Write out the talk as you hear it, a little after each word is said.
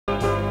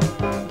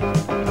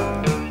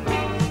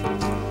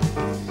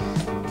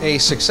A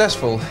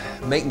successful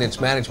maintenance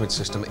management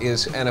system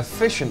is an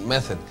efficient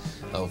method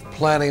of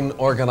planning,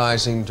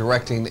 organizing,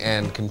 directing,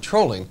 and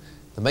controlling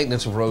the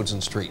maintenance of roads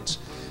and streets.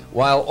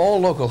 While all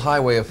local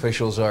highway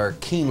officials are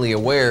keenly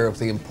aware of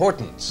the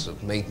importance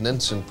of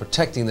maintenance and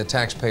protecting the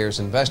taxpayers'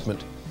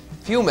 investment,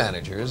 few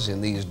managers in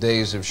these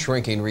days of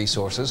shrinking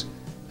resources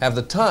have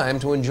the time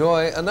to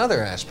enjoy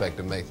another aspect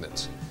of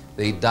maintenance,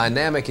 the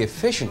dynamic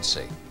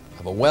efficiency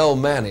of a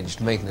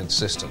well-managed maintenance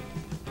system.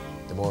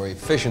 The more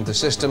efficient the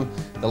system,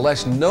 the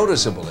less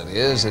noticeable it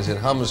is as it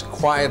hums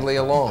quietly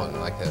along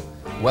like a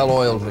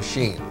well-oiled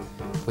machine,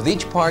 with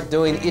each part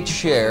doing its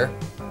share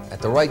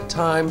at the right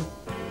time,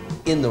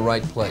 in the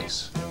right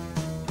place.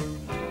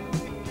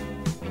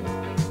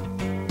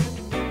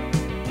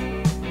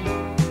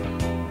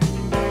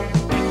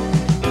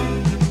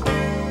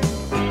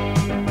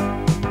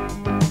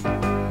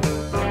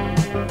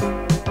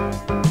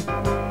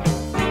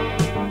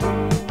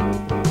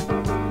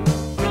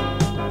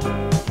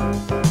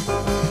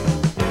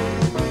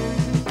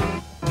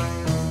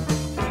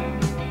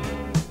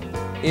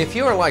 If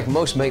you are like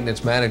most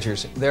maintenance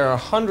managers, there are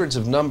hundreds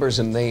of numbers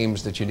and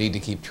names that you need to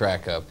keep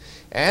track of.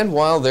 And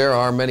while there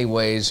are many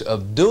ways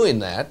of doing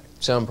that,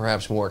 some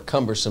perhaps more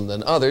cumbersome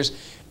than others,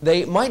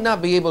 they might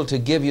not be able to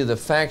give you the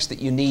facts that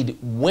you need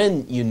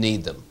when you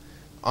need them.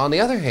 On the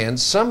other hand,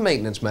 some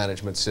maintenance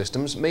management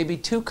systems may be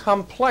too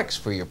complex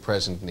for your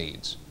present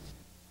needs.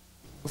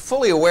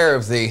 Fully aware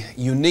of the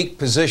unique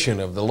position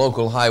of the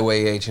local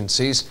highway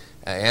agencies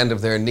and of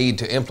their need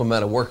to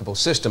implement a workable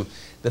system,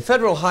 the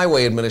Federal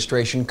Highway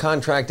Administration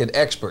contracted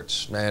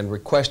experts and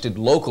requested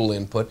local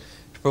input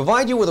to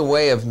provide you with a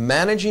way of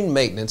managing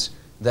maintenance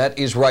that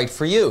is right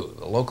for you,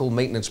 the local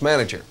maintenance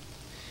manager.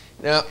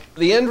 Now,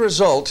 the end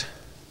result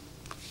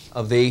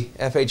of the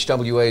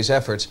FHWA's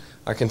efforts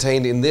are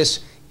contained in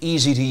this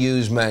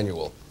easy-to-use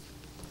manual.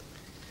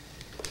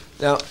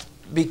 Now,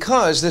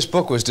 because this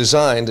book was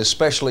designed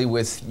especially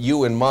with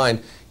you in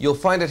mind, you'll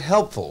find it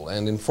helpful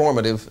and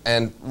informative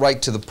and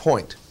right to the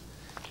point.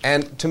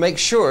 And to make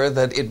sure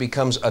that it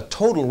becomes a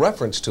total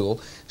reference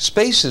tool,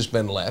 space has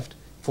been left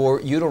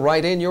for you to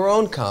write in your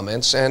own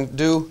comments and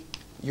do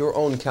your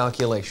own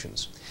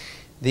calculations.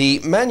 The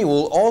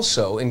manual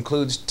also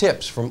includes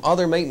tips from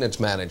other maintenance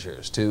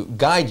managers to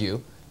guide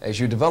you as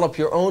you develop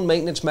your own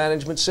maintenance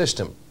management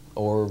system,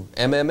 or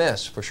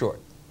MMS for short.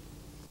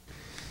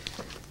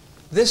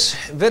 This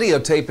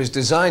videotape is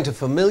designed to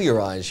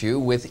familiarize you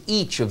with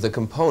each of the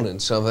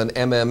components of an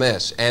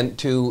MMS and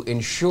to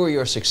ensure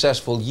your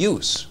successful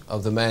use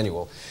of the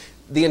manual.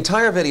 The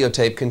entire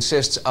videotape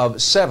consists of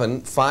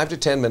 7 5 to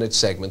 10 minute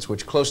segments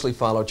which closely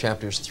follow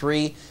chapters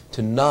 3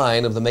 to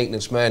 9 of the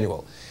maintenance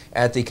manual.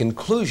 At the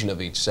conclusion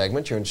of each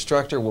segment, your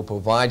instructor will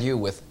provide you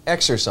with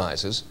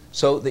exercises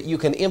so that you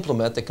can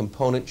implement the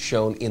component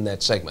shown in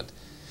that segment.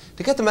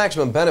 To get the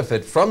maximum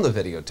benefit from the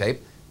videotape,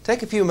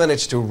 take a few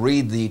minutes to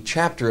read the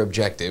chapter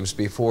objectives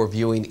before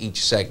viewing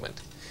each segment.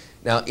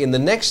 Now, in the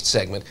next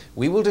segment,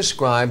 we will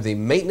describe the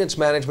maintenance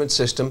management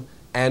system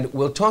and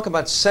we'll talk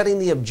about setting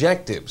the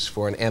objectives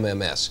for an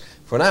MMS.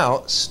 For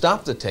now,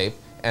 stop the tape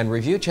and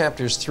review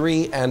chapters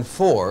 3 and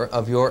 4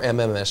 of your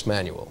MMS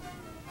manual.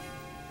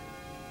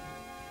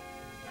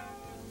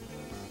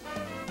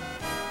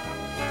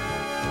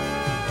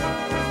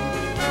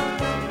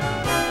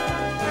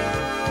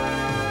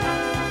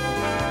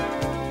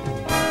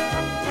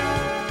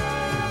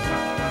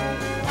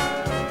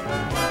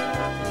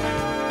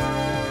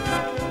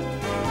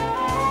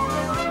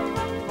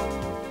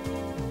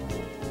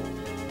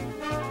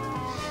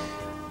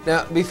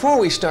 Now, before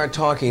we start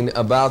talking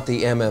about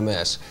the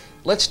MMS,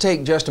 let's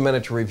take just a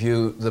minute to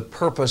review the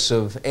purpose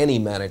of any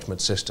management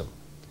system,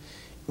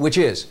 which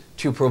is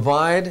to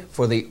provide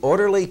for the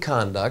orderly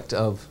conduct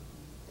of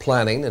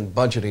planning and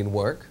budgeting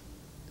work,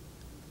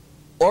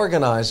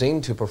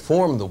 organizing to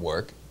perform the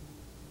work,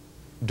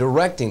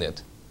 directing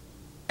it,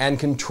 and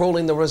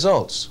controlling the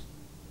results.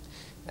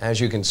 As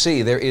you can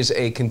see, there is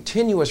a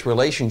continuous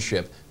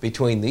relationship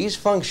between these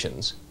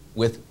functions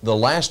with the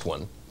last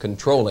one,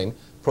 controlling,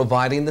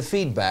 providing the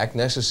feedback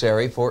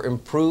necessary for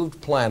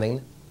improved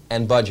planning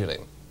and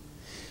budgeting.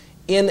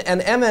 In an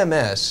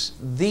MMS,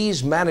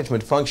 these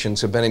management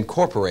functions have been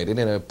incorporated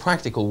in a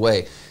practical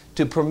way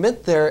to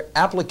permit their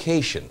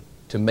application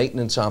to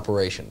maintenance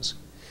operations.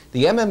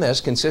 The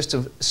MMS consists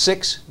of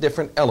 6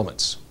 different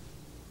elements: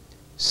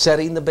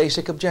 setting the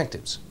basic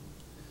objectives,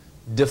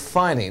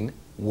 defining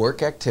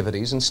work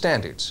activities and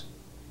standards,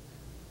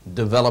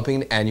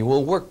 developing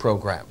annual work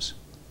programs,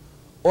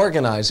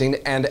 organizing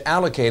and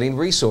allocating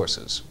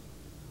resources,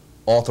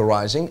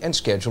 authorizing and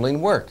scheduling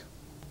work,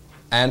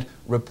 and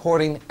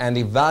reporting and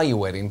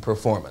evaluating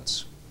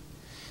performance.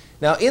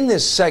 Now, in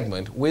this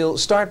segment, we'll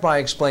start by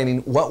explaining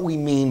what we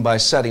mean by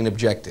setting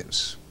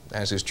objectives.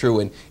 As is true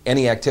in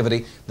any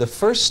activity, the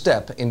first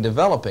step in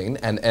developing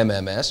an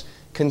MMS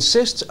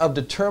consists of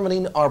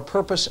determining our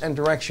purpose and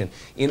direction.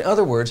 In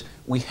other words,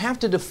 we have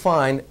to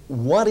define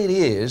what it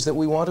is that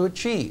we want to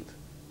achieve.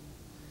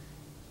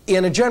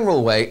 In a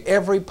general way,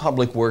 every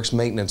public works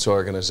maintenance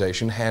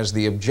organization has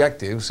the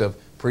objectives of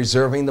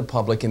preserving the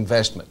public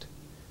investment,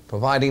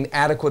 providing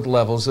adequate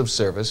levels of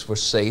service for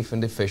safe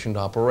and efficient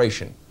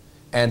operation,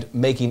 and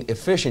making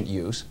efficient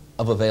use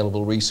of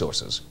available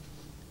resources.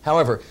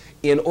 However,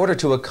 in order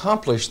to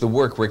accomplish the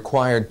work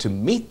required to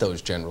meet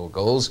those general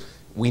goals,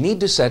 we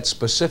need to set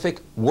specific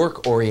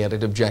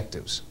work-oriented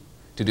objectives.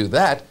 To do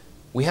that,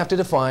 we have to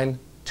define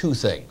two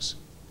things: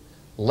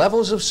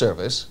 levels of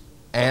service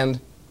and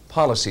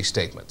policy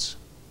statements.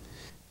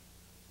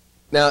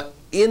 Now,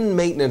 in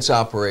maintenance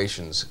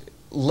operations,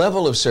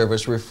 level of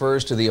service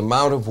refers to the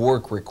amount of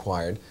work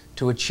required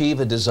to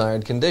achieve a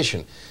desired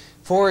condition.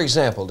 For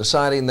example,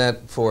 deciding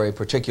that for a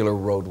particular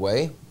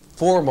roadway,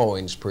 4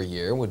 mowings per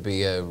year would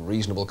be a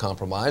reasonable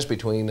compromise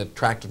between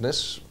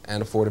attractiveness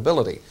and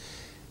affordability.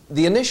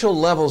 The initial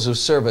levels of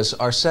service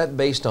are set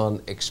based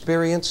on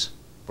experience,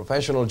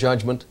 professional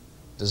judgment,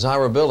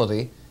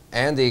 desirability,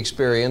 and the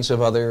experience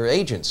of other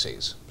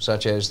agencies,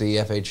 such as the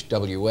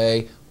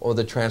FHWA or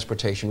the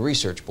Transportation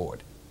Research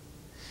Board.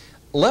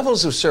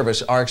 Levels of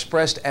service are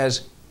expressed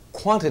as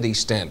quantity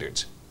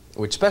standards,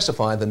 which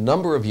specify the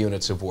number of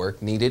units of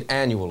work needed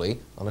annually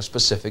on a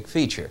specific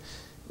feature.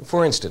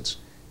 For instance,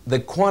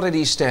 the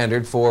quantity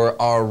standard for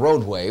our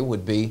roadway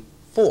would be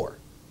 4.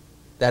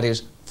 That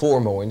is, 4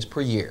 mowings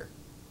per year.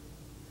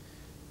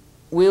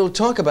 We'll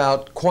talk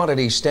about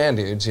quantity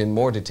standards in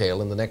more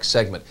detail in the next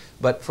segment,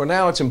 but for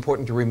now it's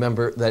important to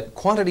remember that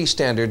quantity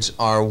standards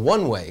are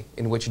one way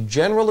in which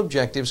general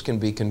objectives can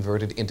be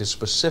converted into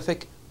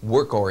specific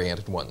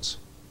work-oriented ones.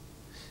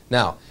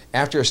 Now,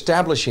 after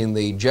establishing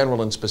the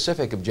general and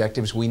specific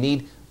objectives, we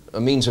need a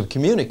means of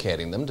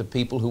communicating them to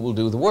people who will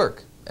do the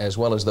work, as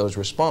well as those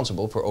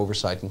responsible for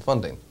oversight and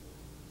funding.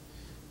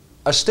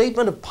 A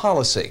statement of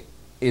policy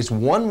is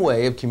one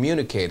way of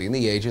communicating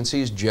the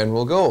agency's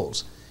general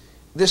goals.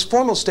 This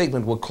formal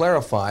statement will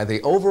clarify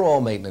the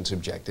overall maintenance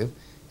objective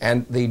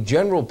and the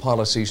general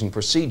policies and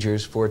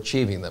procedures for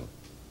achieving them.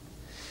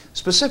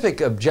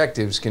 Specific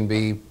objectives can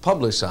be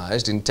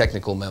publicized in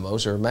technical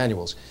memos or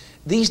manuals.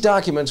 These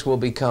documents will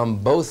become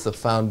both the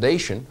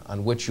foundation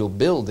on which you'll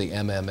build the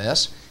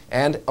MMS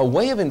and a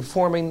way of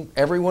informing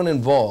everyone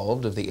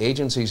involved of the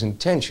agency's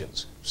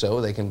intentions so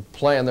they can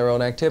plan their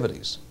own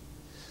activities.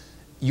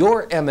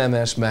 Your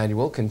MMS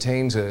manual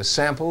contains a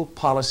sample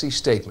policy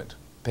statement,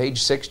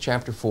 page 6,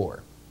 chapter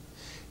 4.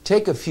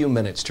 Take a few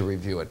minutes to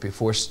review it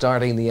before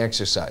starting the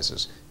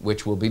exercises,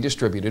 which will be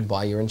distributed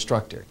by your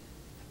instructor.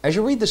 As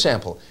you read the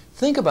sample,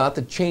 think about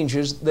the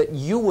changes that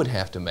you would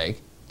have to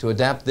make to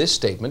adapt this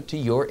statement to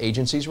your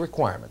agency's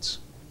requirements.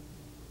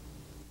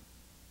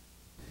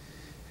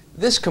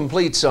 This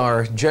completes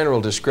our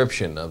general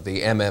description of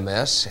the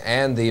MMS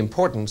and the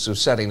importance of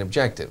setting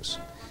objectives.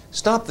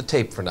 Stop the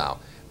tape for now.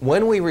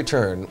 When we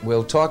return,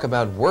 we'll talk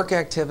about work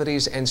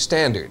activities and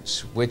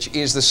standards, which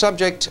is the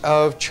subject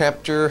of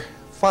Chapter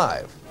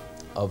 5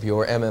 of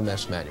your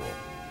MMS manual.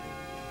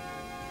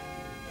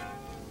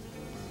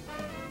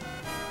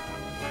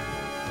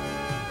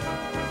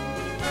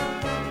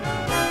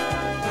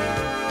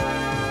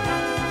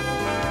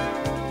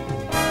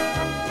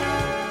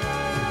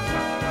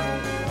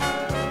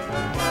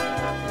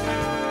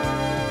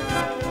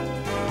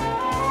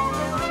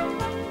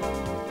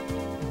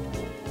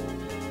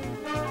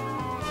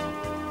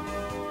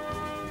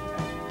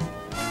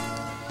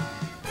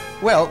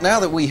 Well, now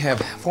that we have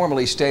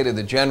formally stated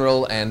the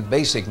general and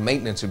basic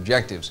maintenance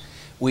objectives,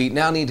 we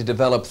now need to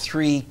develop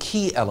 3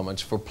 key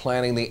elements for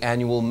planning the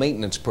annual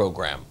maintenance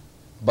program: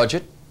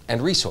 budget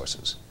and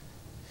resources.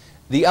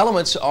 The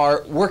elements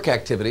are work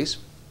activities,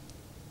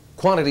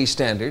 quantity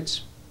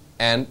standards,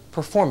 and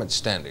performance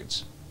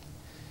standards.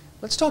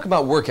 Let's talk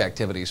about work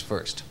activities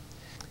first.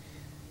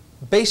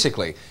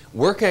 Basically,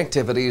 work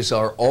activities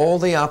are all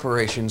the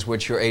operations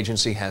which your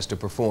agency has to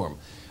perform.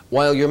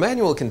 While your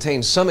manual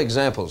contains some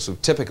examples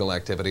of typical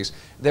activities,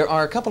 there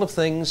are a couple of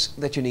things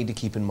that you need to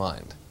keep in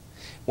mind.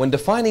 When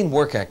defining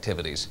work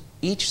activities,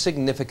 each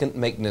significant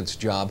maintenance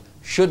job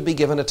should be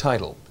given a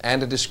title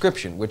and a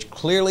description which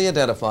clearly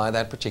identify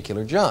that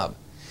particular job.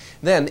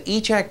 Then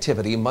each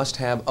activity must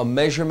have a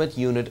measurement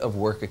unit of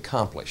work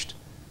accomplished.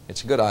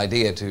 It's a good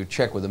idea to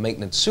check with the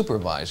maintenance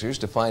supervisors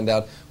to find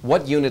out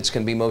what units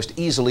can be most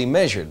easily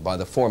measured by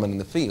the foreman in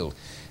the field.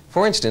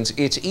 For instance,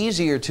 it's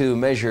easier to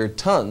measure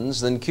tons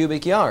than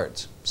cubic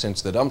yards,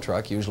 since the dump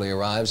truck usually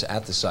arrives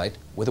at the site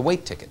with a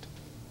weight ticket.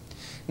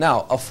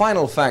 Now, a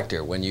final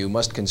factor when you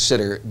must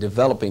consider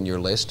developing your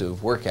list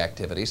of work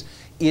activities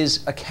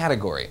is a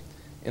category.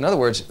 In other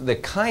words, the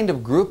kind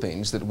of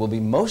groupings that will be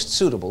most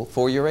suitable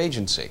for your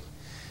agency.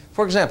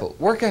 For example,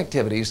 work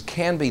activities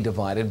can be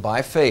divided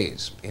by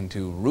phase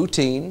into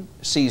routine,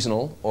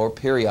 seasonal, or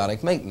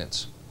periodic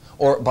maintenance,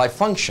 or by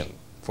function,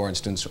 for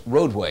instance,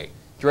 roadway,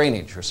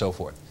 drainage, or so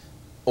forth.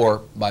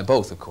 Or by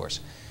both, of course.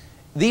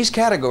 These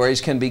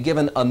categories can be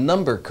given a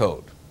number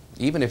code,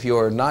 even if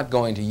you're not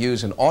going to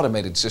use an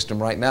automated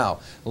system right now.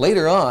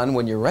 Later on,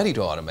 when you're ready to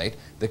automate,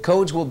 the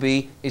codes will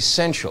be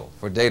essential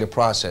for data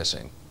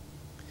processing.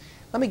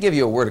 Let me give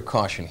you a word of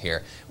caution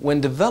here. When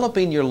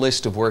developing your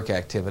list of work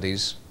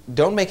activities,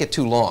 don't make it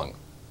too long,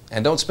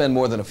 and don't spend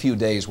more than a few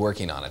days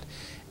working on it.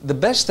 The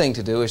best thing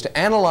to do is to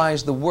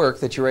analyze the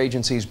work that your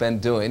agency's been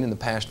doing in the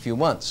past few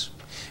months.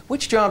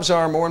 Which jobs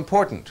are more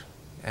important,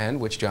 and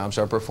which jobs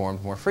are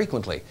performed more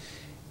frequently?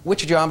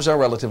 Which jobs are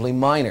relatively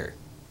minor?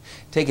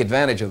 Take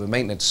advantage of the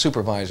maintenance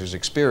supervisor's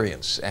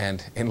experience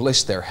and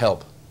enlist their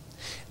help.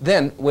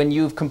 Then, when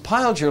you've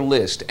compiled your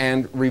list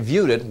and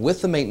reviewed it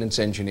with the maintenance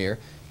engineer,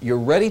 you're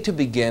ready to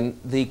begin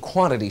the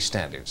quantity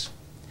standards.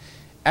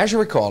 As you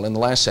recall, in the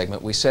last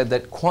segment, we said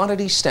that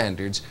quantity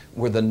standards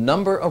were the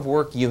number of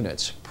work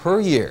units per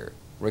year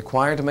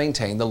required to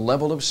maintain the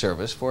level of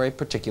service for a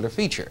particular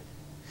feature.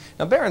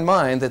 Now, bear in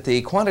mind that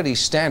the quantity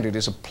standard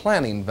is a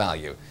planning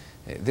value.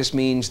 This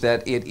means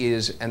that it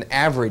is an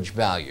average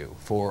value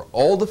for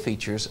all the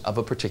features of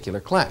a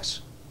particular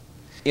class.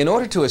 In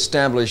order to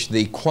establish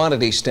the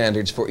quantity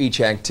standards for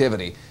each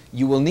activity,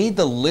 you will need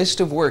the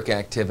list of work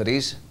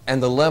activities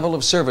and the level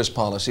of service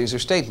policies or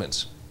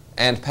statements,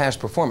 and past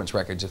performance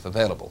records if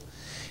available.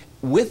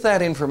 With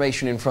that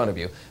information in front of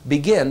you,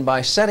 begin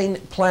by setting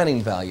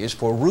planning values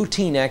for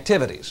routine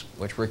activities,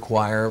 which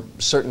require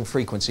certain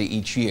frequency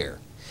each year.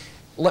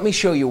 Let me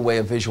show you a way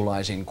of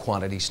visualizing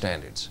quantity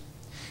standards.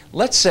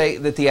 Let's say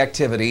that the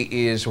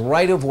activity is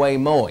right-of-way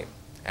mowing,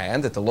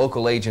 and that the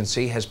local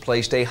agency has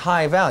placed a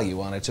high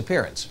value on its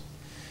appearance.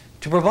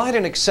 To provide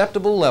an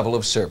acceptable level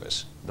of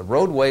service, the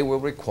roadway will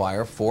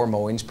require 4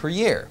 mowings per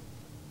year.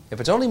 If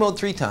it's only mowed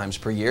 3 times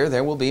per year,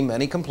 there will be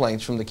many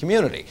complaints from the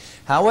community.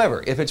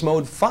 However, if it's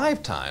mowed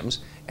 5 times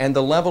and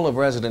the level of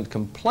resident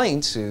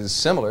complaints is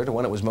similar to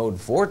when it was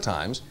mowed 4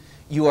 times,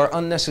 you are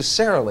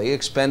unnecessarily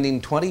expending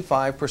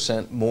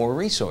 25% more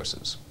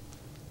resources.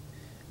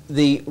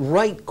 The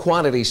right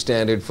quantity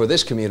standard for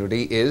this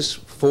community is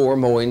 4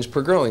 mowings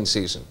per growing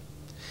season.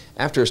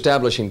 After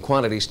establishing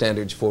quantity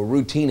standards for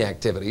routine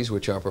activities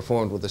which are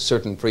performed with a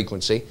certain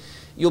frequency,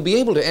 you'll be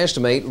able to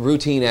estimate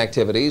routine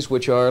activities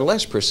which are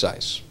less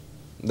precise.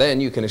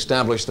 Then you can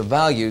establish the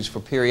values for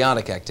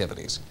periodic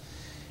activities.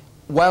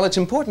 While it's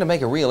important to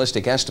make a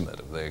realistic estimate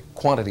of the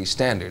quantity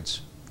standards,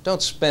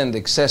 don't spend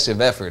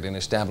excessive effort in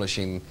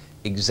establishing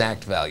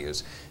exact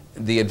values.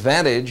 The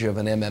advantage of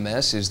an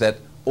MMS is that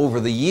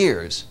over the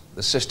years,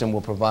 the system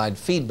will provide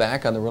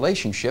feedback on the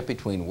relationship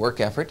between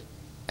work effort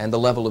and the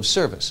level of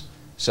service,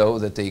 so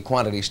that the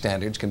quantity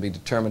standards can be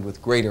determined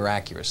with greater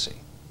accuracy.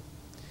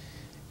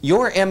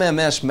 Your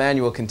MMS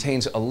manual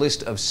contains a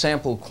list of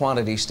sample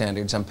quantity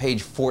standards on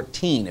page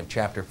 14 of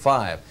Chapter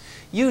 5.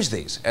 Use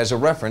these as a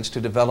reference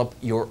to develop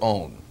your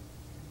own.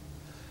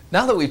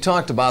 Now that we've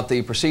talked about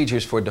the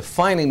procedures for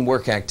defining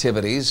work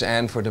activities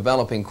and for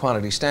developing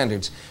quantity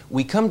standards,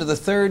 we come to the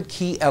third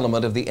key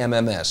element of the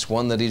MMS,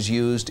 one that is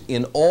used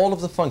in all of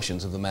the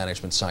functions of the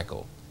management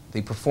cycle,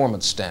 the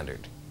performance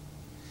standard.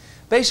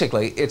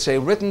 Basically, it's a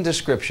written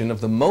description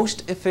of the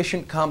most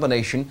efficient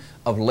combination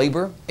of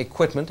labor,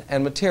 equipment,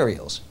 and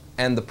materials,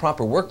 and the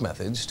proper work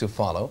methods to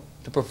follow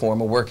to perform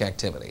a work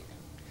activity.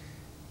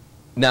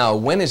 Now,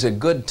 when is a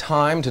good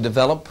time to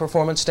develop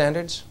performance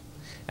standards?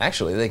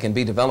 Actually, they can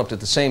be developed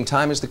at the same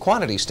time as the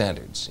quantity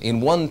standards,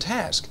 in one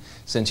task,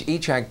 since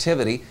each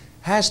activity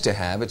has to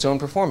have its own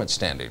performance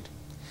standard.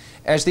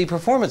 As the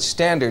performance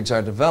standards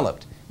are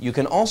developed, you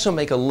can also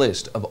make a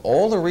list of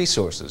all the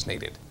resources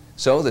needed,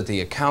 so that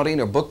the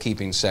accounting or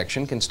bookkeeping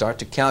section can start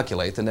to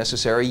calculate the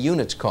necessary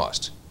units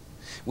costs,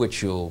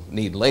 which you'll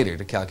need later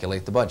to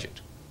calculate the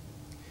budget.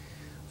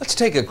 Let's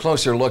take a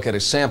closer look at a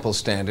sample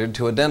standard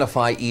to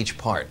identify each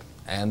part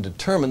and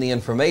determine the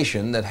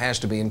information that has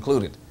to be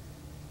included.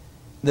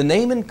 The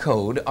name and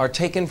code are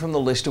taken from the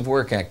list of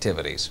work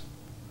activities,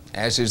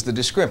 as is the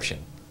description.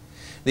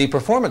 The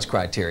performance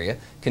criteria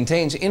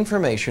contains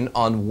information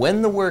on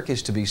when the work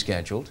is to be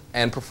scheduled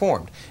and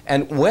performed,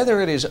 and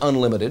whether it is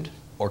unlimited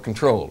or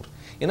controlled.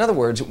 In other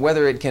words,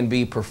 whether it can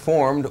be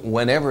performed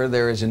whenever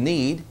there is a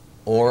need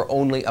or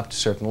only up to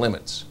certain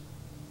limits.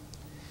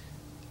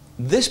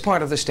 This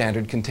part of the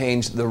standard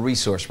contains the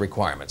resource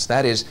requirements,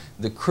 that is,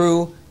 the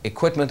crew,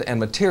 equipment, and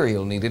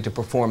material needed to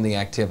perform the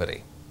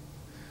activity.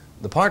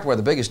 The part where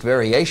the biggest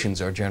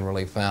variations are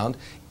generally found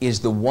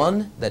is the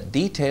one that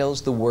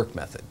details the work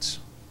methods.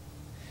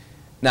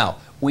 Now,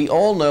 we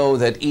all know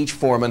that each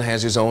foreman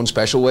has his own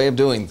special way of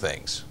doing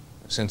things.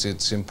 Since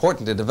it's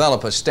important to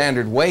develop a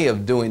standard way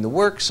of doing the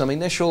work, some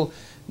initial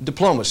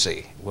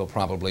diplomacy will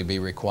probably be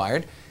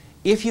required.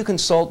 If you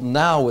consult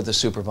now with the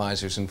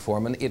supervisors and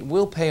foremen, it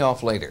will pay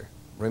off later.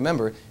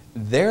 Remember,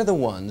 they're the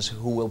ones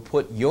who will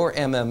put your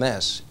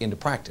MMS into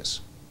practice.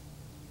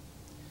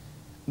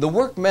 The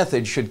work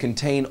method should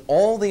contain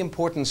all the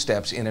important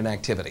steps in an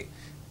activity,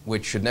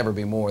 which should never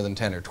be more than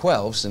 10 or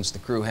 12 since the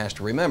crew has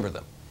to remember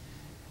them.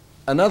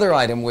 Another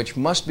item which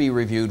must be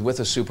reviewed with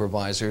the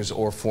supervisors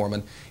or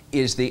foreman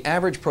is the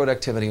average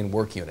productivity in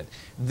work unit.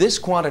 This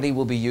quantity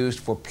will be used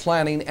for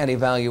planning and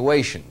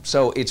evaluation,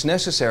 so it's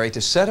necessary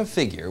to set a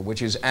figure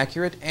which is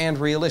accurate and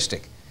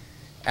realistic.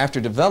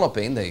 After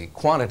developing the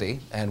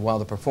quantity, and while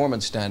the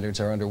performance standards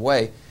are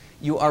underway,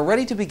 you are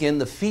ready to begin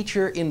the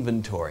feature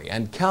inventory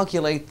and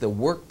calculate the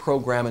work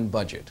program and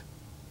budget.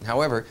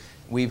 However,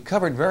 we've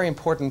covered very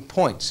important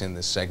points in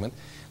this segment.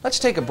 Let's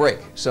take a break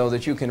so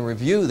that you can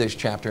review this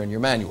chapter in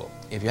your manual.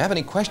 If you have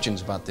any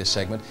questions about this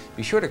segment,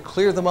 be sure to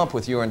clear them up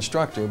with your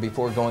instructor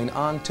before going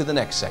on to the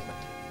next segment.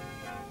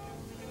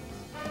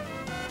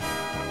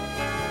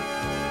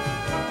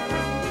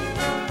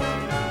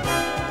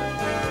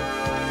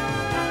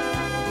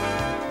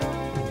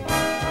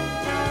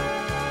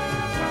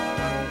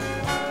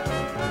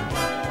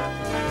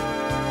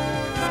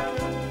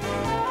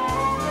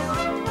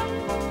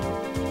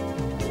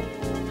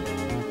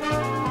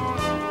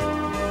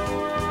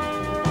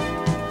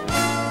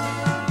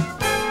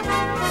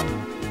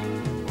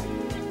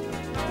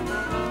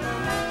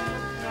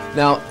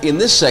 Now, in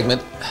this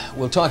segment,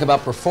 we'll talk about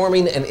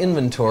performing an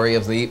inventory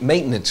of the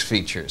maintenance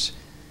features.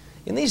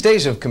 In these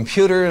days of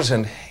computers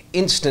and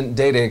instant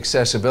data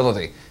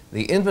accessibility,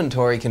 the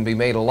inventory can be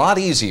made a lot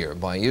easier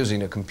by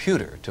using a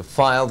computer to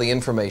file the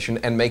information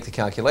and make the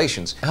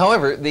calculations.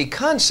 However, the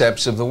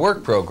concepts of the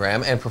work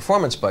program and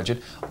performance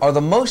budget are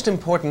the most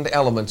important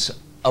elements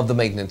of the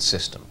maintenance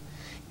system.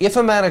 If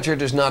a manager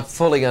does not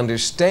fully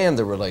understand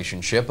the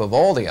relationship of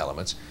all the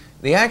elements,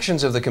 the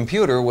actions of the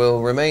computer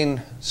will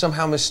remain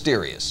somehow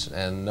mysterious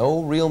and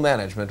no real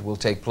management will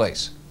take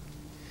place.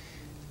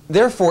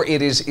 Therefore,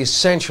 it is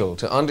essential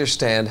to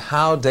understand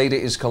how data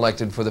is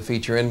collected for the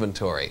feature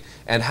inventory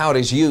and how it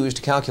is used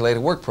to calculate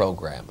a work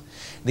program.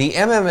 The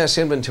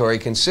MMS inventory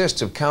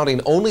consists of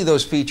counting only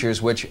those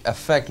features which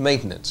affect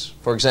maintenance.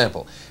 For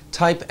example,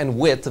 type and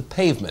width of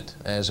pavement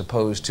as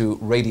opposed to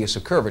radius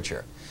of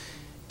curvature.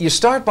 You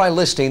start by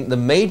listing the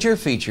major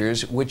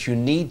features which you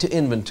need to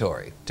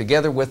inventory,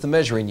 together with the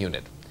measuring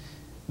unit.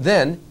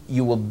 Then,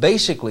 you will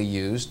basically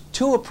use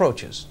two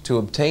approaches to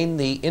obtain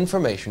the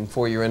information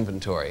for your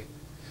inventory.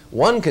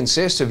 One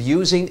consists of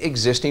using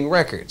existing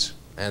records,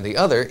 and the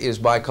other is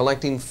by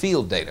collecting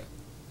field data.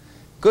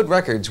 Good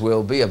records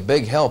will be a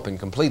big help in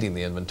completing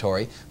the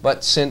inventory,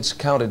 but since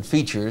counted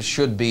features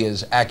should be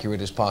as accurate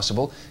as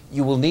possible,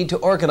 you will need to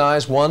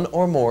organize one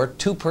or more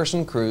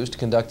two-person crews to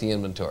conduct the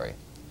inventory.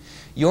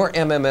 Your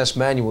MMS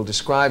manual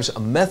describes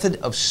a method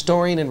of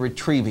storing and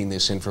retrieving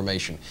this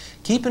information.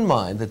 Keep in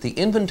mind that the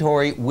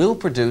inventory will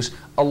produce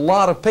a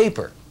lot of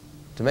paper.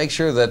 To make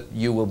sure that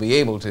you will be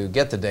able to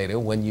get the data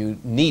when you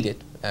need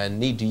it and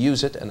need to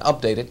use it and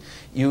update it,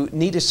 you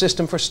need a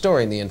system for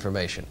storing the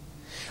information.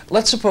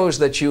 Let's suppose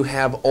that you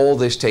have all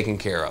this taken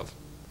care of.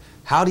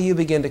 How do you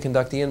begin to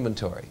conduct the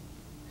inventory?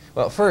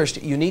 Well,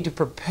 first, you need to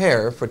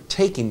prepare for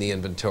taking the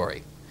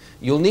inventory.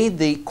 You'll need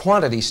the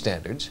quantity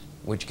standards,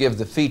 which give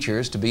the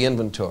features to be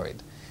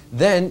inventoried.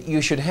 Then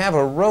you should have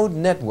a road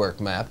network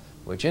map,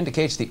 which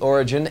indicates the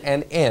origin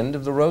and end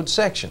of the road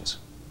sections.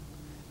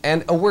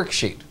 And a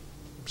worksheet,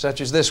 such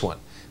as this one,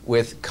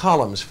 with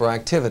columns for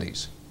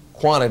activities,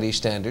 quantity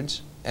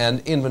standards,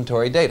 and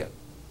inventory data.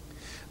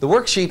 The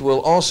worksheet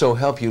will also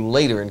help you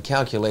later in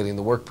calculating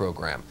the work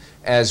program,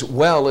 as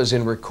well as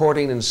in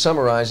recording and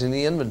summarizing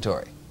the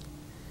inventory.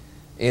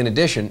 In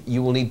addition,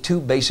 you will need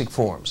two basic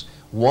forms,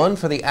 one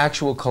for the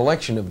actual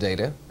collection of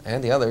data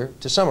and the other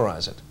to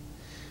summarize it.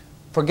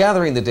 For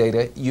gathering the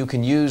data, you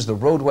can use the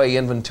roadway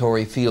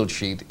inventory field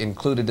sheet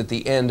included at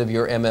the end of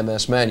your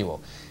MMS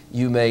manual.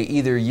 You may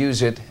either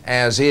use it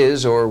as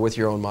is or with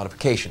your own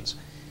modifications.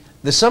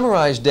 The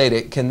summarized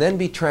data can then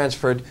be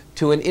transferred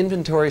to an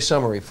inventory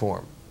summary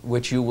form,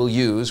 which you will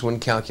use when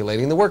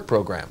calculating the work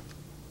program.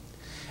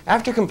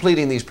 After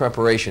completing these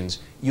preparations,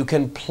 you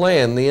can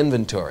plan the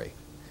inventory.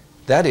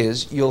 That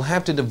is, you'll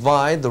have to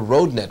divide the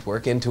road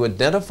network into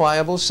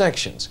identifiable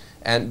sections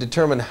and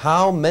determine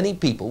how many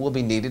people will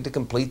be needed to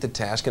complete the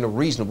task in a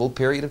reasonable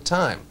period of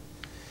time.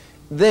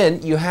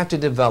 Then you have to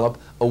develop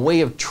a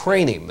way of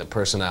training the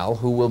personnel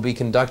who will be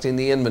conducting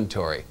the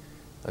inventory.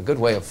 A good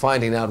way of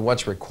finding out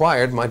what's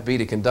required might be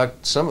to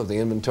conduct some of the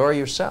inventory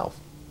yourself.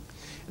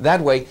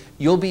 That way,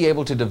 you'll be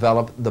able to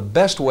develop the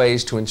best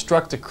ways to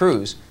instruct the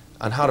crews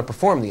on how to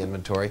perform the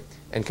inventory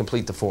and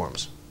complete the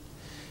forms.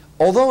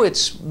 Although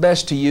it's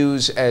best to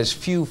use as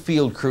few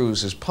field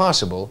crews as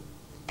possible,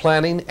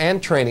 planning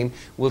and training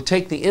will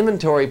take the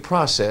inventory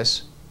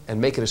process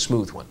and make it a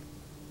smooth one.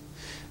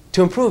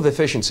 To improve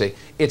efficiency,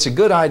 it's a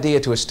good idea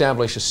to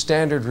establish a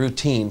standard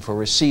routine for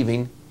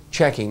receiving,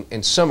 checking,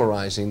 and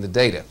summarizing the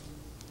data.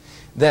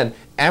 Then,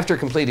 after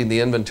completing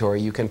the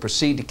inventory, you can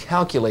proceed to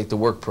calculate the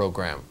work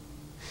program.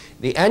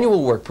 The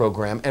annual work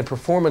program and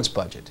performance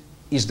budget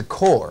is the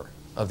core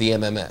of the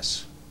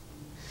MMS.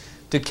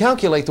 To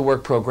calculate the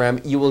work program,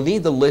 you will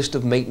need the list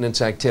of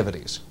maintenance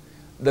activities,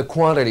 the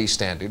quantity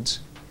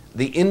standards,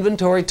 the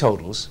inventory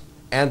totals,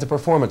 and the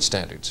performance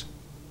standards.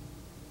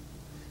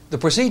 The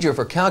procedure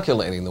for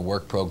calculating the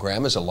work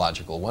program is a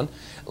logical one.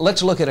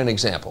 Let's look at an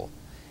example.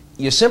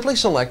 You simply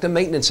select a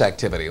maintenance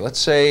activity, let's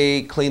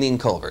say cleaning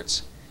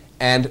culverts,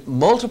 and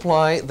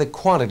multiply the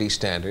quantity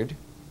standard,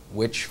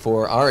 which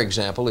for our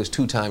example is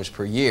 2 times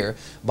per year,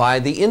 by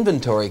the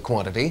inventory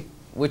quantity,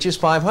 which is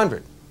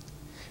 500.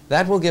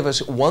 That will give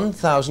us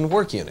 1,000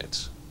 work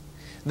units.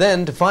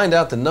 Then, to find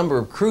out the number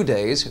of crew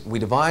days, we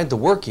divide the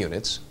work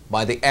units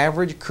by the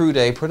average crew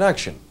day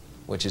production,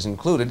 which is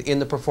included in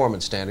the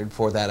performance standard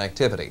for that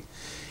activity.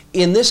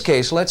 In this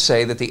case, let's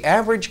say that the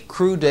average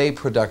crew day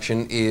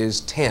production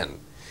is 10.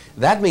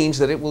 That means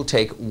that it will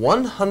take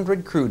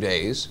 100 crew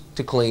days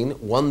to clean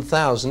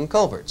 1,000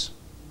 culverts.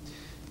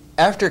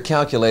 After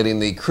calculating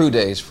the crew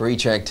days for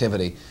each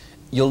activity,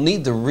 you'll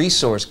need the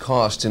resource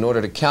costs in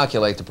order to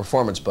calculate the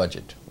performance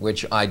budget,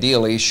 which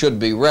ideally should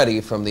be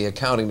ready from the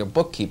accounting or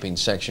bookkeeping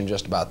section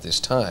just about this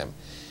time.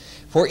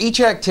 For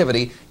each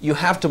activity, you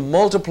have to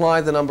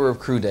multiply the number of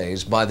crew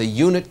days by the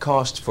unit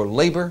costs for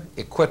labor,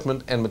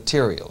 equipment, and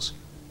materials,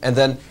 and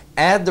then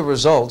add the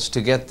results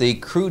to get the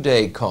crew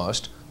day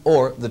cost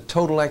or the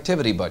total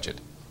activity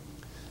budget.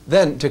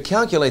 Then, to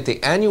calculate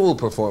the annual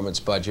performance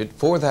budget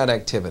for that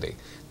activity,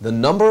 the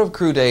number of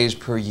crew days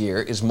per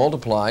year is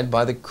multiplied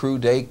by the crew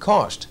day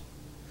cost.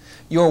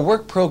 Your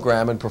work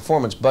program and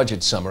performance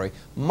budget summary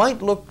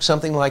might look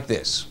something like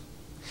this.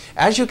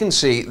 As you can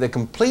see, the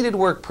completed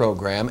work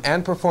program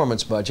and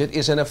performance budget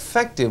is an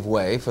effective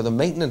way for the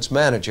maintenance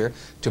manager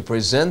to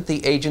present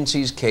the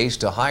agency's case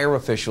to higher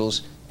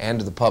officials and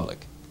to the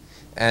public.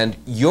 And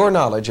your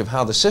knowledge of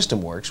how the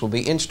system works will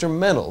be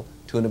instrumental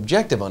to an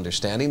objective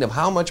understanding of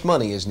how much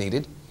money is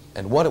needed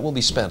and what it will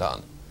be spent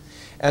on.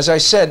 As I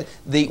said,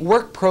 the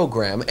work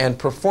program and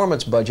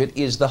performance budget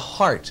is the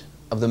heart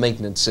of the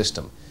maintenance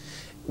system.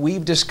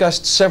 We've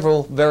discussed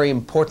several very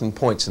important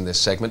points in this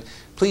segment.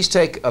 Please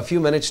take a few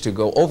minutes to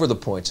go over the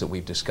points that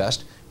we've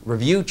discussed,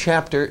 review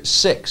Chapter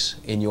 6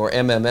 in your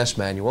MMS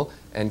manual,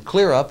 and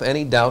clear up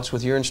any doubts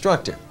with your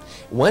instructor.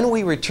 When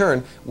we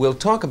return, we'll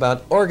talk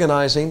about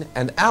organizing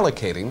and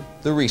allocating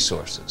the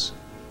resources.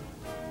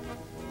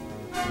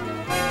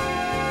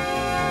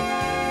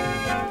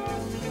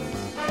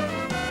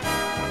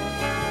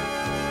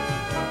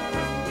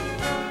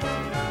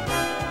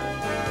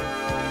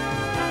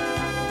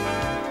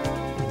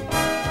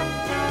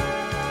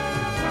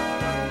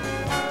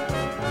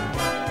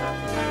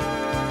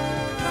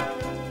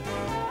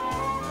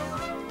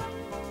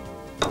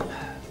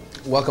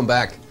 Welcome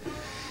back.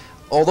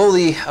 Although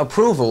the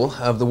approval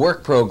of the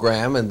work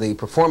program and the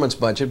performance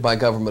budget by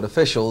government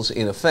officials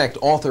in effect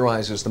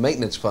authorizes the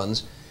maintenance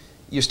funds,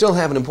 you still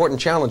have an important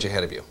challenge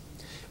ahead of you.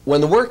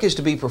 When the work is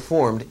to be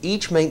performed,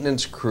 each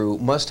maintenance crew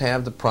must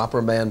have the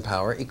proper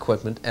manpower,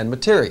 equipment, and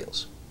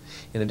materials.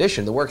 In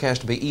addition, the work has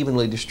to be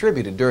evenly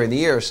distributed during the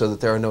year so that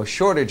there are no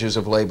shortages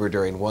of labor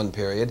during one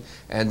period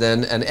and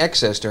then an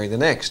excess during the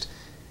next.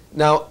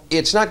 Now,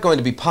 it's not going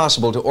to be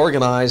possible to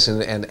organize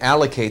and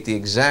allocate the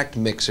exact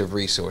mix of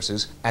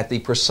resources at the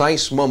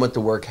precise moment the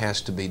work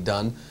has to be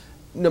done,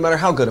 no matter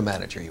how good a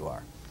manager you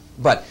are.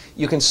 But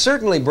you can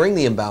certainly bring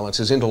the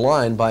imbalances into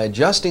line by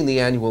adjusting the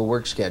annual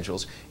work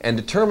schedules and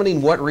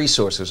determining what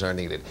resources are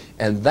needed.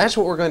 And that's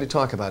what we're going to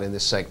talk about in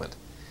this segment.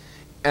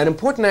 An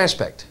important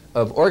aspect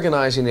of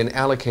organizing and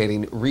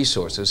allocating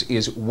resources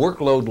is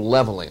workload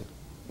leveling,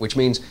 which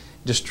means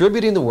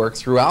distributing the work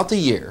throughout the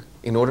year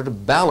in order to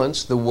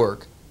balance the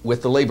work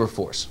with the labor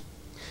force,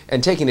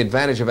 and taking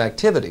advantage of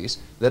activities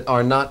that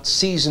are not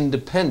season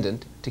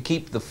dependent to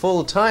keep the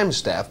full-time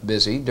staff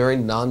busy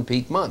during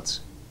non-peak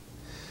months.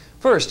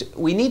 First,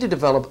 we need to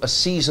develop a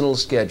seasonal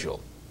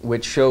schedule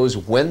which shows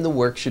when the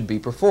work should be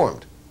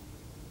performed.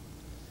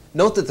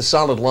 Note that the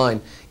solid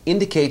line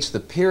indicates the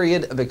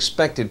period of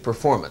expected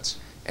performance,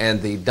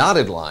 and the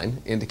dotted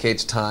line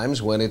indicates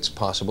times when it's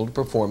possible to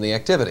perform the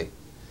activity.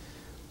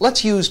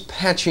 Let's use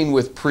patching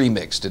with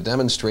premix to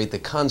demonstrate the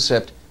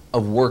concept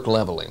of work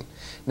leveling.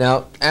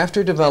 Now,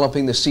 after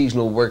developing the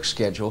seasonal work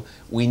schedule,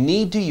 we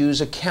need to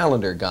use a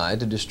calendar guide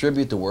to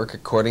distribute the work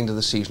according to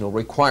the seasonal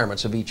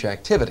requirements of each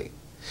activity.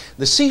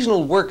 The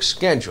seasonal work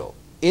schedule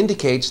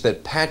indicates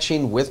that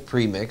patching with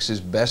premix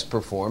is best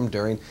performed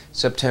during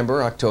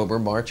September, October,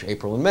 March,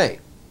 April, and May.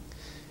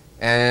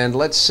 And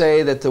let's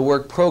say that the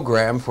work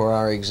program for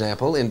our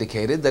example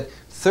indicated that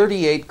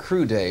 38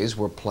 crew days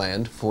were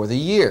planned for the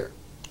year.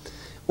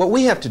 What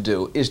we have to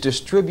do is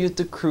distribute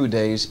the crew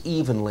days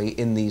evenly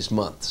in these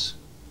months.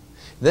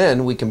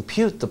 Then we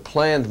compute the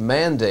planned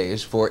man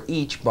days for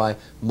each by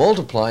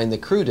multiplying the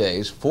crew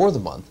days for the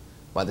month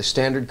by the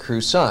standard crew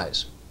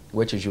size,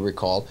 which, as you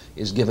recall,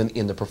 is given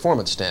in the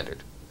performance standard.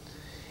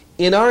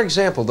 In our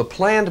example, the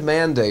planned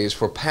man days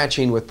for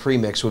patching with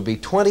premix would be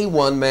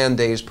 21 man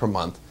days per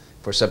month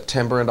for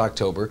September and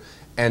October,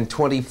 and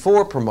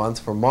 24 per month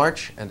for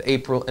March and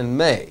April and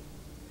May.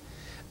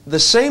 The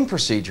same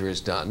procedure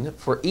is done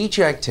for each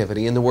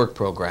activity in the work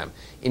program,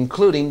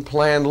 including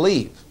planned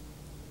leave.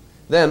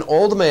 Then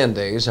all the man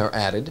days are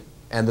added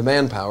and the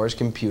manpower is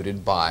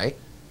computed by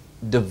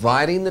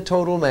dividing the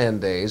total man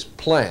days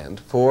planned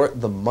for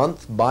the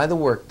month by the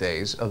work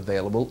days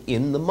available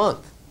in the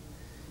month.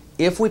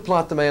 If we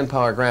plot the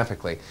manpower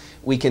graphically,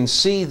 we can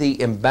see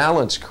the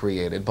imbalance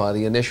created by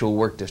the initial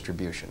work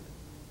distribution.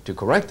 To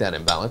correct that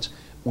imbalance,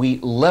 we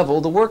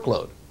level the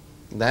workload.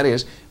 That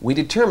is, we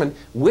determine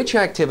which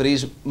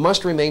activities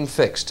must remain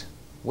fixed,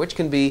 which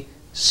can be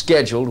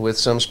scheduled with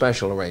some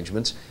special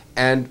arrangements,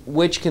 and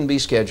which can be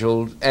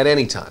scheduled at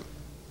any time.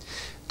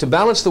 To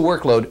balance the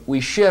workload,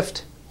 we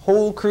shift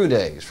whole crew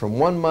days from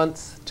one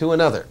month to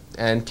another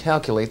and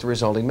calculate the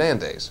resulting man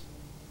days.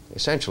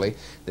 Essentially,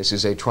 this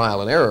is a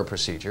trial and error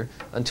procedure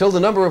until the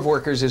number of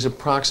workers is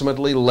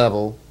approximately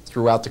level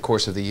throughout the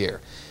course of the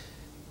year.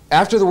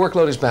 After the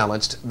workload is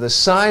balanced, the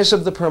size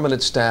of the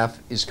permanent staff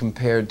is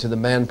compared to the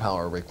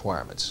manpower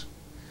requirements.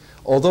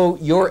 Although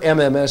your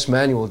MMS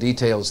manual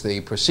details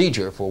the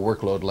procedure for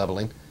workload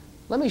leveling,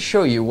 let me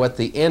show you what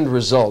the end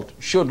result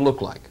should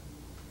look like.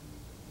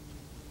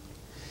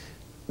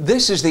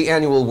 This is the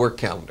annual work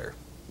calendar.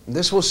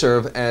 This will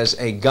serve as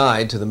a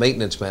guide to the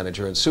maintenance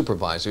manager and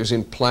supervisors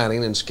in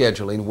planning and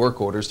scheduling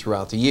work orders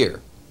throughout the year.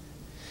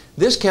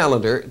 This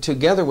calendar,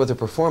 together with the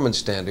performance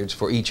standards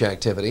for each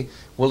activity,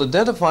 will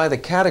identify the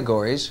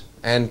categories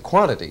and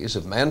quantities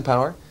of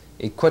manpower,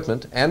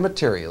 equipment, and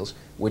materials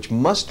which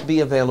must be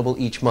available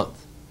each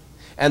month.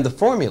 And the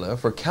formula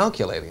for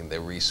calculating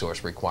the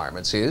resource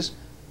requirements is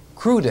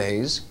crew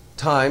days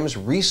times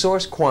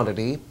resource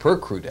quantity per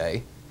crew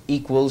day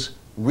equals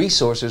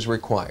resources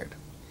required.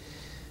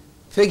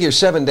 Figure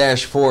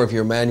 7-4 of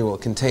your manual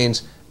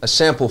contains a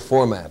sample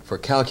format for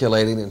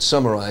calculating and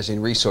summarizing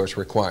resource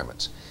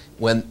requirements.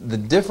 When the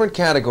different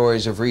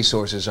categories of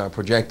resources are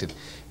projected,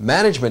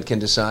 management can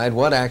decide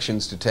what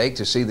actions to take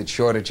to see that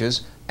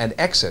shortages and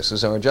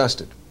excesses are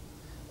adjusted,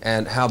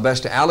 and how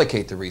best to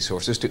allocate the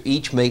resources to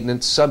each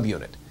maintenance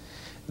subunit.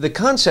 The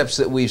concepts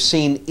that we've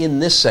seen in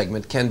this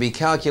segment can be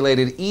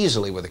calculated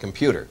easily with a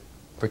computer,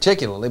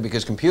 particularly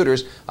because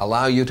computers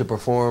allow you to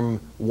perform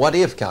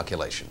what-if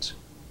calculations.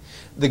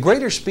 The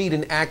greater speed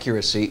and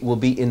accuracy will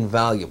be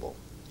invaluable,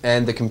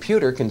 and the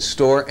computer can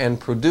store and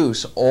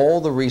produce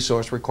all the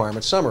resource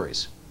requirement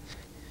summaries.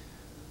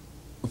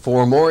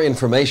 For more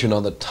information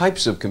on the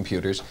types of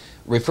computers,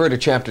 refer to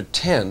Chapter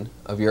 10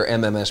 of your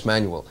MMS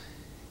manual.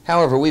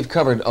 However, we've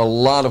covered a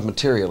lot of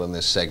material in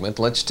this segment.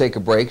 Let's take a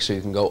break so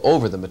you can go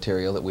over the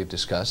material that we've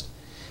discussed.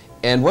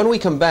 And when we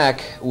come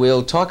back,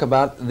 we'll talk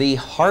about the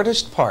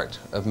hardest part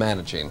of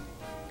managing,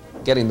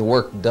 getting the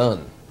work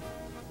done.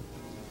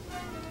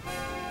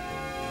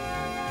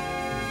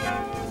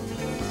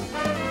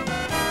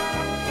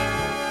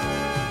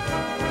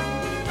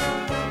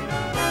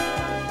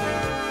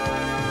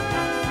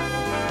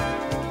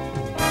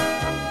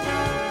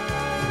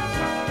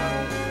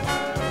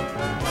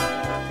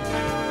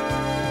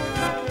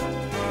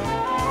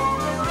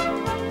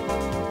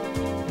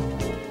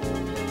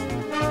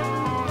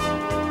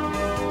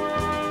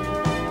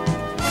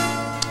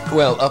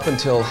 Well, up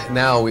until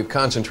now, we've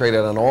concentrated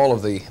on all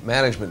of the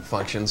management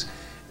functions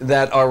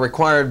that are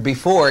required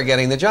before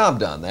getting the job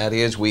done. That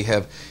is, we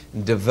have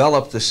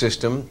developed the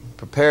system,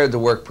 prepared the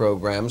work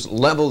programs,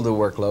 leveled the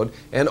workload,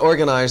 and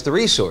organized the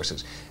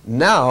resources.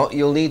 Now,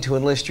 you'll need to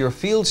enlist your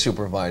field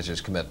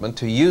supervisor's commitment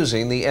to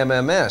using the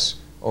MMS,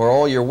 or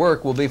all your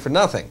work will be for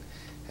nothing.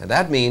 And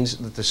that means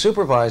that the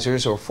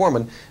supervisors or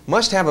foremen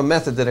must have a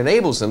method that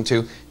enables them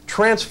to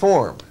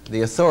transform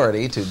the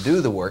authority to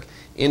do the work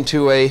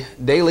into a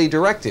daily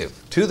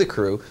directive to the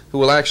crew who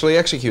will actually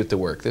execute the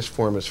work. This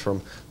form is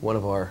from one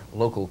of our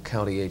local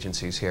county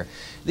agencies here.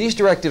 These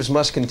directives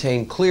must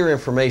contain clear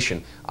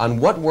information on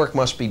what work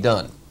must be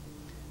done,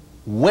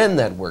 when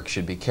that work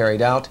should be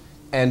carried out,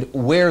 and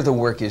where the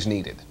work is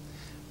needed.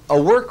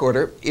 A work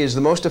order is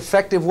the most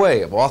effective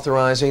way of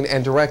authorizing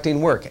and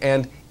directing work,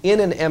 and in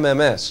an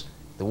MMS,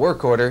 the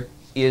work order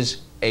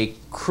is a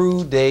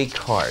crew day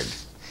card.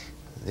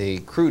 The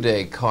crew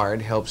day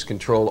card helps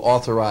control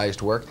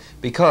authorized work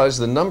because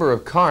the number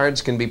of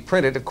cards can be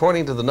printed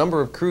according to the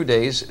number of crew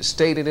days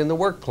stated in the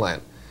work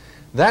plan.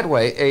 That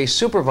way, a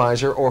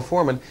supervisor or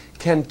foreman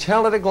can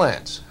tell at a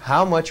glance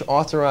how much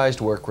authorized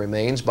work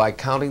remains by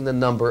counting the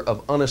number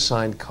of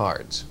unassigned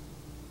cards.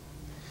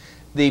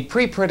 The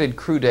pre-printed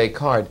crew day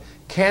card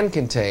can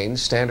contain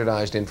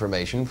standardized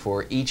information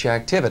for each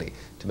activity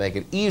to make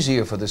it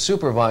easier for the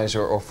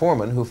supervisor or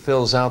foreman who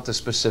fills out the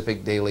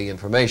specific daily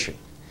information.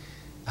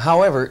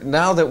 However,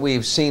 now that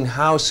we've seen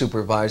how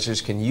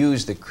supervisors can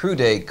use the crew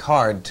day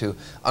card to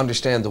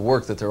understand the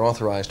work that they're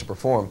authorized to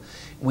perform,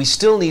 we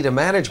still need a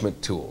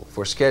management tool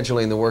for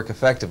scheduling the work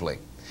effectively.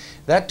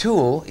 That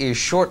tool is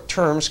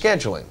short-term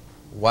scheduling.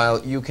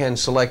 While you can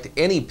select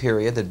any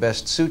period that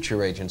best suits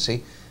your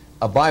agency,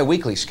 a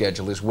bi-weekly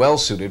schedule is well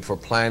suited for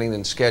planning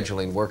and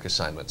scheduling work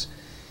assignments.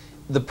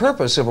 The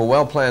purpose of a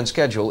well-planned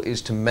schedule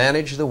is to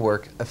manage the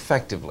work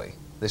effectively.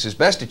 This is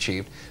best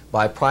achieved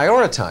by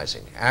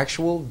prioritizing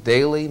actual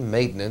daily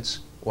maintenance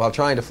while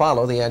trying to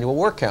follow the annual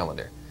work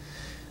calendar.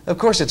 Of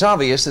course, it's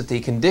obvious that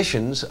the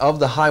conditions of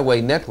the highway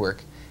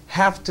network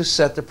have to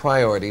set the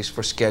priorities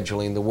for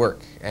scheduling the work,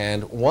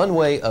 and one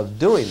way of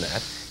doing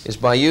that is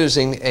by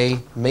using a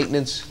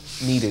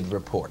maintenance needed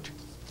report.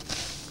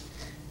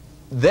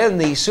 Then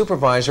the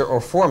supervisor or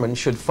foreman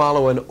should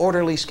follow an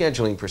orderly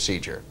scheduling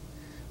procedure.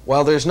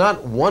 While there's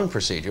not one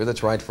procedure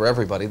that's right for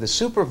everybody, the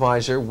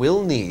supervisor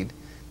will need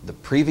the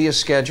previous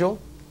schedule,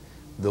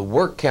 the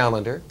work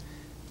calendar,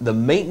 the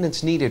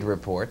maintenance needed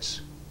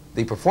reports,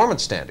 the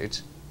performance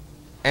standards,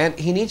 and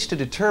he needs to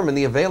determine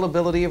the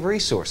availability of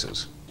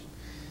resources.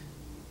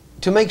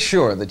 To make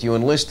sure that you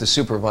enlist the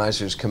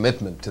supervisor's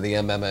commitment to the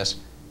MMS,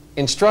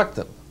 Instruct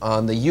them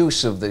on the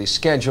use of the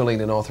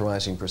scheduling and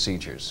authorizing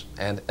procedures,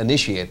 and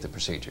initiate the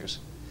procedures.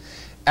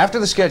 After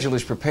the schedule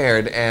is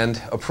prepared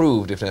and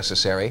approved if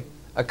necessary,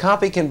 a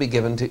copy can be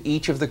given to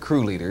each of the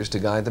crew leaders to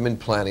guide them in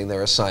planning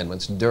their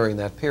assignments during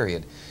that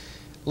period.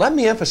 Let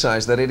me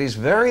emphasize that it is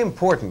very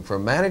important for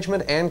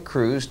management and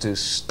crews to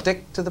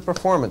stick to the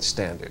performance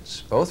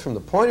standards, both from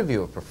the point of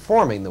view of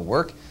performing the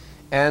work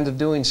and of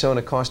doing so in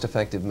a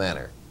cost-effective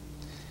manner.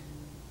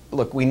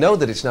 Look, we know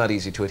that it's not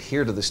easy to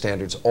adhere to the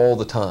standards all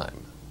the time.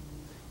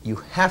 You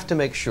have to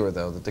make sure,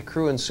 though, that the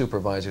crew and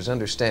supervisors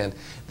understand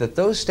that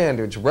those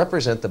standards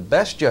represent the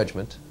best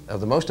judgment of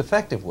the most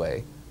effective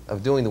way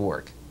of doing the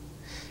work.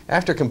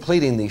 After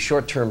completing the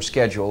short-term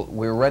schedule,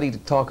 we're ready to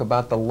talk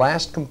about the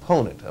last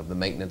component of the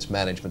maintenance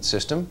management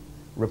system,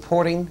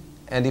 reporting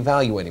and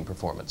evaluating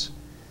performance,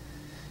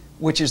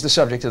 which is the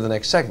subject of the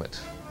next segment.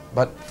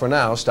 But for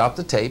now, stop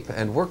the tape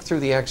and work through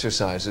the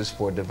exercises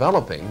for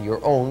developing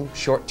your own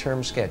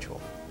short-term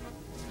schedule.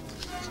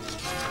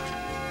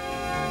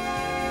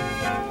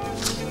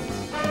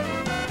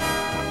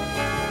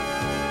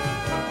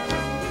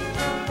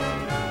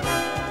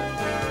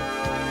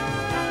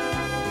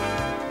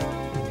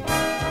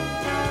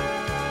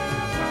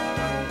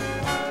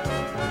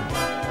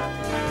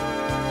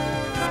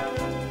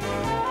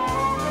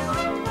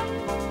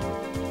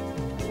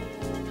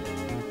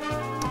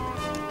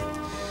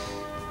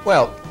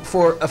 Well,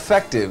 for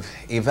effective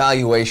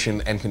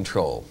evaluation and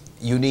control,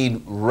 you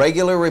need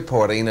regular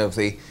reporting of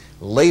the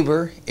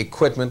labor,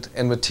 equipment,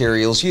 and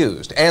materials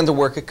used, and the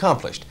work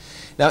accomplished.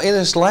 Now, in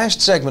this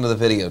last segment of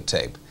the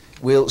videotape,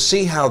 we'll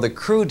see how the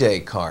crew day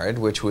card,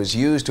 which was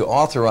used to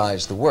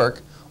authorize the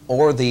work,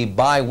 or the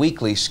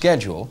bi-weekly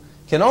schedule,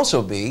 can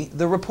also be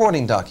the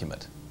reporting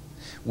document,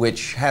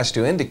 which has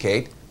to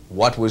indicate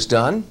what was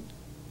done,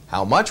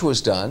 how much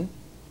was done,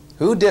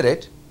 who did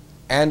it,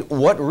 and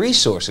what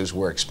resources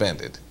were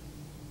expended.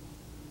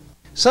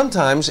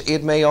 Sometimes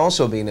it may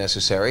also be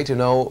necessary to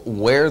know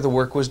where the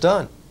work was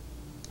done.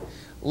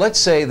 Let's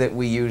say that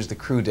we use the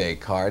crew day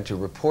card to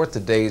report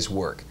the day's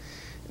work.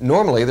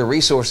 Normally, the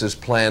resources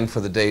planned for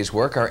the day's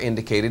work are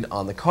indicated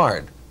on the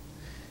card.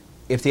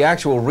 If the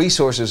actual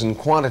resources and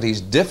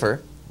quantities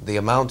differ, the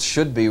amounts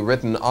should be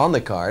written on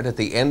the card at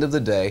the end of the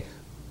day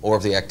or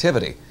of the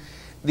activity.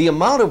 The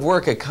amount of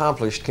work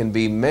accomplished can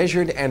be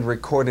measured and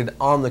recorded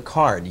on the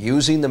card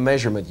using the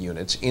measurement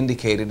units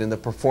indicated in the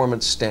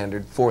performance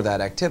standard for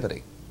that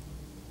activity.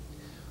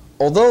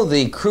 Although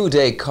the crew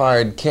day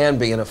card can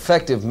be an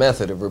effective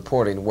method of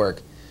reporting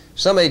work,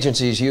 some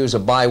agencies use a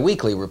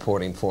bi-weekly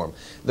reporting form.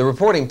 The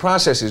reporting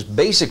process is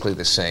basically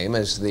the same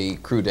as the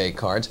crew day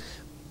cards,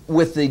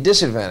 with the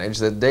disadvantage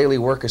that daily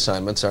work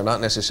assignments are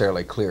not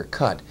necessarily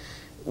clear-cut.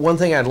 One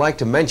thing I'd like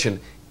to mention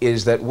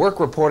is that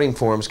work reporting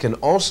forms can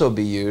also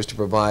be used to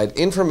provide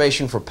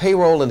information for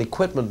payroll and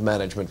equipment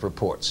management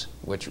reports,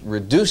 which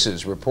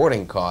reduces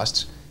reporting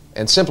costs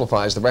and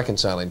simplifies the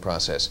reconciling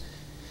process.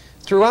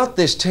 Throughout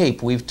this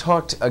tape, we've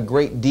talked a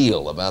great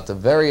deal about the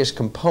various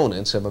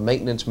components of a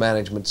maintenance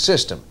management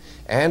system,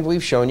 and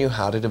we've shown you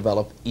how to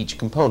develop each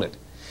component.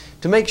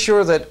 To make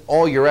sure that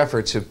all your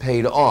efforts have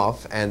paid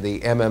off and the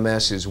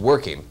MMS is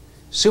working,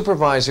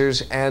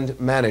 supervisors and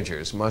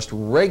managers must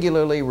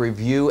regularly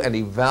review and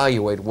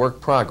evaluate work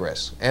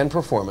progress and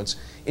performance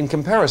in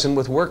comparison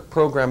with work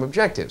program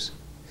objectives.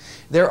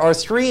 There are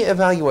 3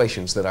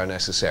 evaluations that are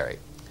necessary.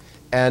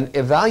 An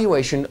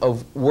evaluation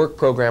of work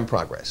program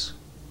progress.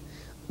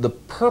 The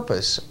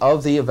purpose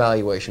of the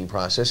evaluation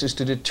process is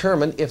to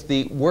determine if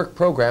the work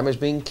program is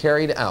being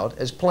carried out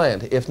as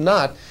planned. If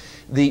not,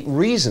 the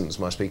reasons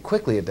must be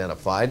quickly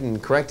identified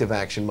and corrective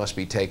action must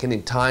be taken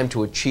in time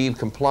to achieve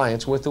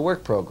compliance with the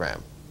work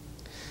program.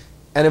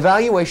 An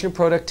evaluation of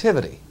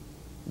productivity.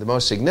 The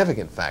most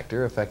significant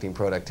factor affecting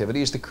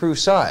productivity is the crew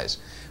size.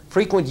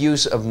 Frequent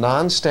use of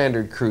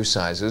non-standard crew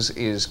sizes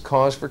is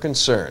cause for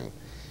concern.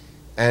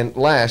 And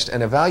last,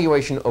 an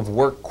evaluation of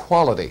work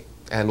quality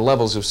and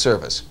levels of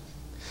service.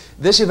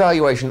 This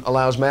evaluation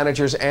allows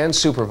managers and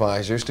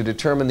supervisors to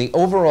determine the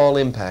overall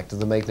impact of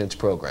the maintenance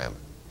program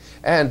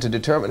and to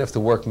determine if the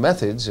work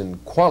methods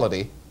and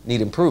quality need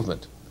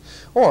improvement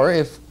or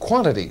if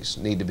quantities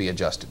need to be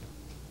adjusted.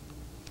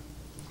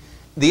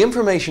 The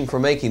information for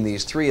making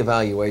these 3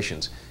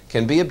 evaluations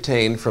can be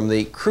obtained from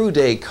the crew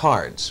day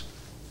cards,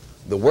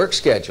 the work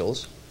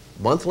schedules,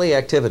 monthly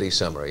activity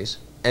summaries,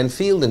 and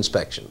field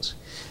inspections.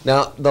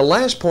 Now, the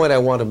last point I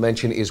want to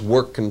mention is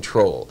work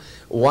control.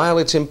 While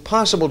it's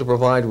impossible to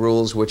provide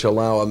rules which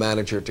allow a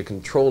manager to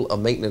control a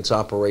maintenance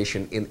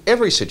operation in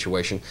every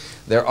situation,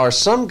 there are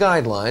some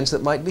guidelines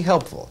that might be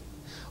helpful.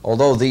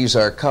 Although these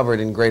are covered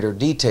in greater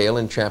detail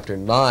in Chapter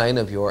 9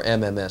 of your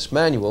MMS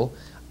manual,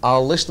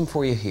 I'll list them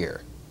for you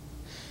here.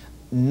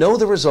 Know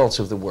the results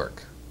of the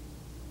work.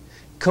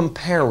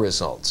 Compare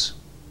results.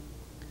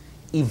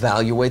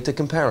 Evaluate the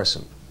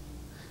comparison.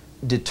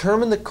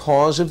 Determine the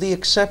cause of the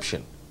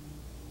exception.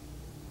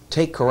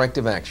 Take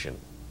corrective action.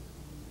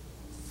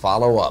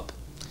 Follow up.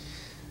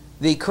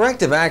 The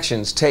corrective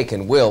actions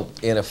taken will,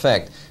 in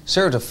effect,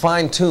 serve to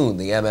fine-tune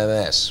the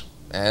MMS.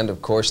 And,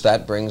 of course,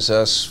 that brings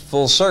us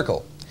full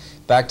circle.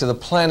 back to the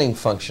planning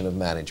function of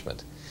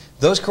management.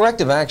 Those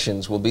corrective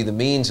actions will be the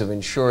means of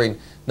ensuring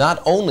not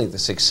only the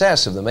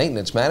success of the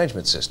maintenance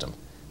management system,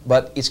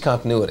 but its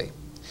continuity.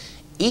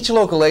 Each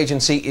local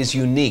agency is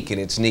unique in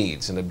its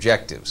needs and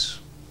objectives.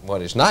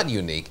 What is not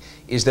unique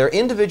is their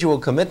individual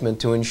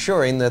commitment to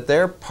ensuring that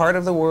their part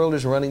of the world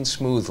is running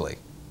smoothly.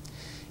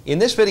 In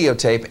this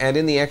videotape and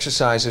in the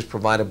exercises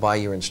provided by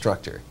your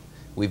instructor,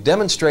 we've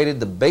demonstrated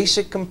the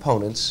basic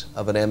components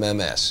of an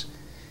MMS.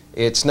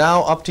 It's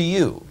now up to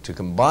you to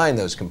combine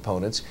those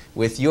components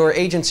with your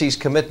agency's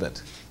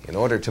commitment in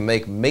order to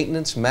make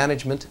maintenance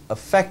management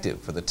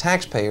effective for the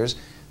taxpayers,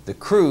 the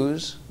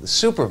crews, the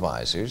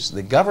supervisors,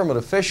 the government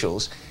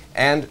officials,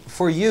 and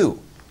for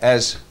you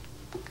as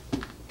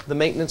the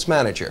maintenance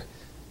manager.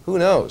 Who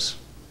knows?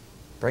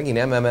 Bringing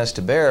MMS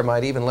to bear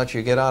might even let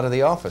you get out of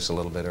the office a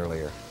little bit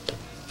earlier.